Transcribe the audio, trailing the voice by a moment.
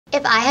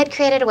If I had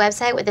created a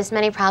website with this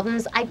many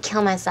problems, I'd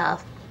kill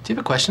myself. Do you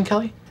have a question,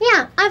 Kelly?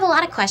 Yeah, I have a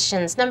lot of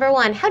questions. Number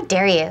one, how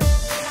dare you?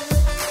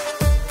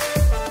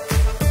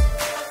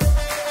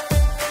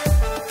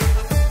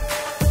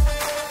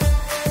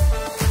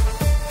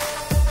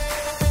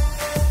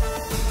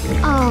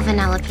 Oh,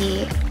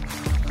 Vanellope.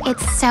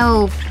 It's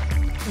so...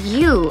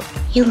 you.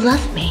 You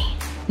love me.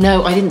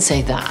 No, I didn't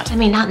say that. I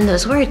mean, not in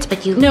those words,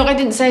 but you... No, I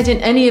didn't say it in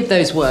any of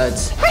those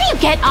words. Where do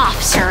you get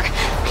off, sir?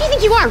 Who do you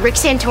think you are, Rick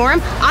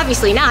Santorum?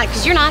 Obviously not,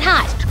 because you're not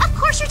hot. Of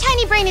course your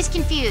tiny brain is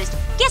confused.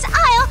 Guess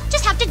I'll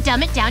just have to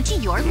dumb it down to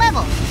your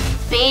level.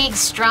 Big,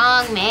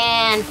 strong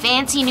man,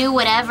 fancy new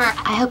whatever.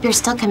 I hope you're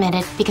still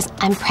committed, because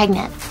I'm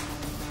pregnant.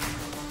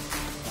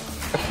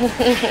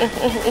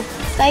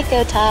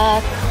 Psycho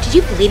talk. Did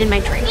you bleed in my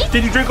drink?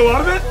 Did you drink a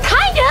lot of it?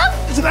 Kind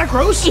of. Isn't that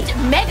gross? It's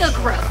mega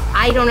gross.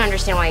 I don't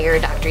understand why you're a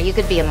doctor. You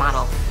could be a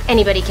model.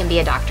 Anybody can be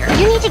a doctor.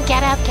 You need to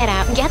get up,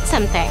 and get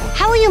something.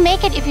 How will you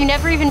make it if you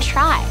never even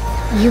try?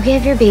 You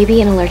gave your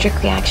baby an allergic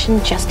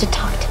reaction just to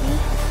talk to me?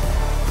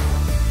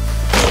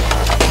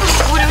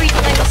 What are we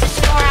doing? This is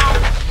 4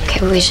 hours. Okay,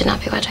 well, we should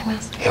not be watching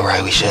this. You're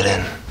right, we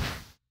shouldn't.